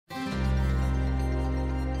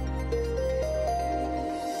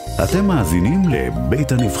אתם מאזינים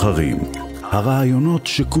לבית הנבחרים, הרעיונות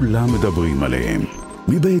שכולם מדברים עליהם,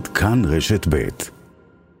 מבית כאן רשת בית.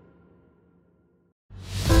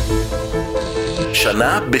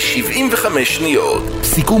 שנה ב-75 שניות.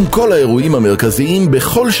 סיכום כל האירועים המרכזיים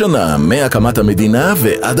בכל שנה מהקמת המדינה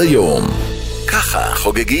ועד היום. ככה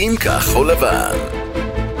חוגגים כחול לבן.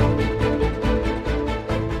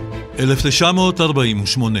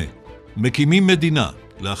 1948. מקימים מדינה.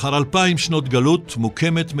 לאחר 2000 שנות גלות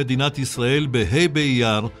מוקמת מדינת ישראל בה'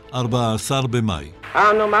 באייר, 14 במאי.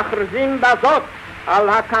 אנו מכריזים בזאת על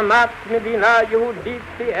הקמת מדינה יהודית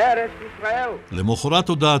בארץ ישראל. למחרת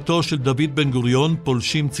הודעתו של דוד בן גוריון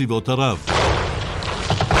פולשים צבאות ערב.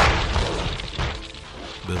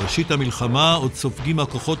 בראשית המלחמה עוד סופגים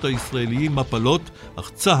הכוחות הישראליים מפלות,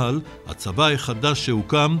 אך צה"ל, הצבא החדש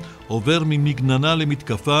שהוקם, עובר ממגננה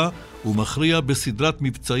למתקפה ומכריע בסדרת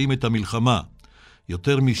מבצעים את המלחמה.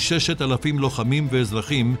 יותר מ6,000 לוחמים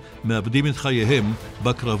ואזרחים מאבדים את חייהם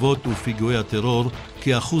בקרבות ופיגועי הטרור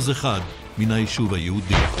כ1% מן היישוב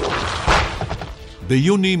היהודי.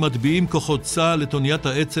 ביוני מטביעים כוחות צה"ל את אוניית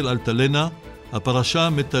האצ"ל אלטלנה. הפרשה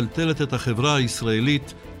מטלטלת את החברה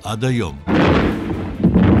הישראלית עד היום.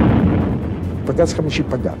 פגז חמישי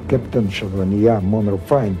פגע, קפטן של אונייה מונרו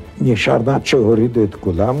פיין נשאר עד שהורידו את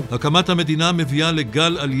כולם. הקמת המדינה מביאה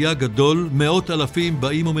לגל עלייה גדול, 100,000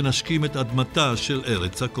 באים ומנשקים את אדמתה של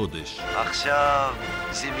ארץ הקודש. עכשיו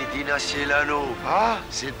זה מדינה שלנו,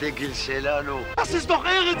 זה דגל שלנו. זה doch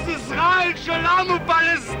ארץ ישראל שלנו,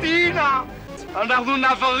 פלסטינה. אנחנו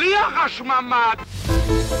נבריח השממה.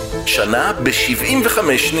 שנה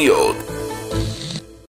ב-75 שניות.